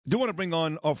do want to bring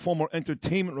on our former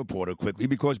entertainment reporter quickly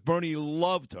because Bernie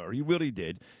loved her. He really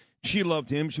did. She loved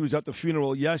him. She was at the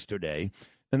funeral yesterday,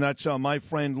 and that's my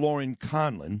friend Lauren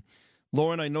Conlin.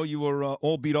 Lauren, I know you were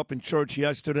all beat up in church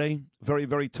yesterday. Very,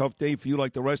 very tough day for you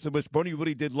like the rest of us. Bernie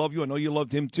really did love you. I know you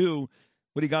loved him, too.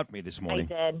 What do you got for me this morning?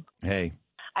 I did. Hey.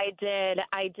 I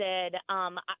did.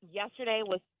 Yesterday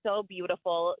was so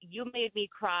beautiful. You made me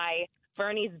cry.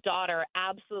 Bernie's daughter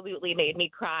absolutely made me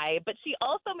cry, but she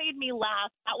also made me laugh.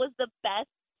 That was the best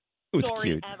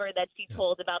story ever that she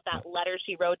told about that letter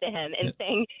she wrote to him and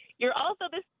saying, "You're also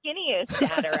the skinniest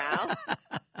dad around."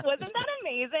 Wasn't that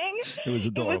amazing? It was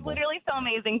adorable. It was literally so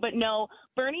amazing. But no,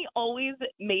 Bernie always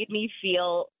made me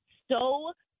feel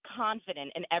so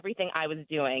confident in everything I was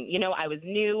doing. You know, I was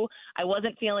new. I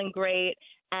wasn't feeling great.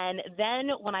 And then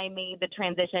when I made the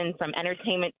transition from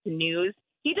entertainment to news,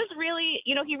 he just really,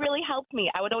 he really helped me.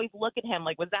 I would always look at him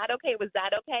like, was that okay? Was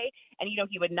that okay? And,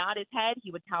 he would nod his head.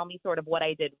 He would tell me sort of what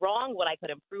I did wrong, what I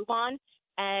could improve on.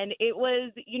 And it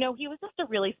was, he was just a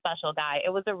really special guy.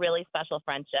 It was a really special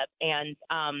friendship. And,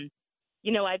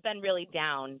 I've been really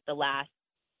down the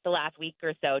last week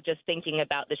or so just thinking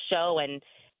about the show and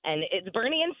it's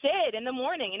Bernie and Sid in the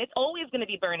morning, and it's always going to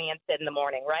be Bernie and Sid in the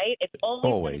morning, right? It's always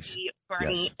going to be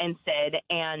Bernie and Sid,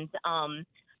 and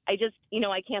I just,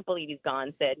 I can't believe he's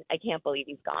gone, Sid. I can't believe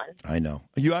he's gone. I know.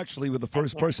 You actually were the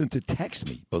first person to text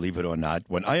me, believe it or not,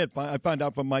 when I found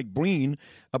out from Mike Breen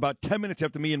about 10 minutes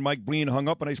after me and Mike Breen hung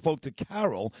up and I spoke to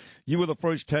Carol. You were the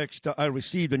first text I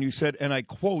received, and you said, and I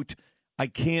quote, "I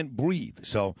can't breathe."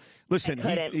 So, listen.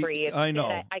 I couldn't breathe. I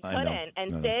know. I couldn't.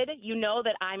 And Sid, you know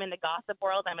that I'm in the gossip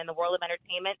world. I'm in the world of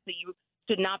entertainment. So you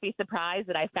should not be surprised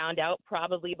that I found out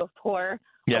probably before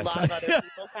a lot of other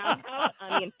people found out.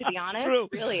 I mean, to be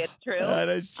honest, really, it's true. That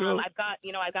is true. I've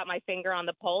got my finger on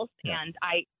the pulse. Yeah. And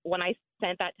when I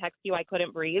sent that text to you, I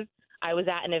couldn't breathe. I was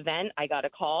at an event. I got a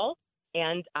call,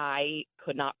 and I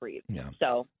could not breathe. Yeah.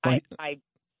 So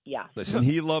yeah. Listen,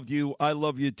 he loved you. I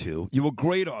love you, too. You were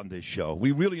great on this show.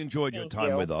 We really enjoyed your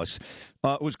time with us.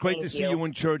 It was great to see you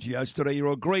in church yesterday.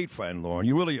 You're a great friend, Lauren.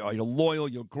 You really are. You're loyal.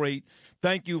 You're great.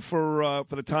 Thank you for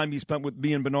the time you spent with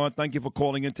me and Bernard. Thank you for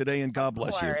calling in today, and God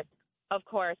bless you. Of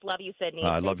course. Love you, Sydney.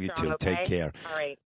 I love you, too. Okay? Take care. All right.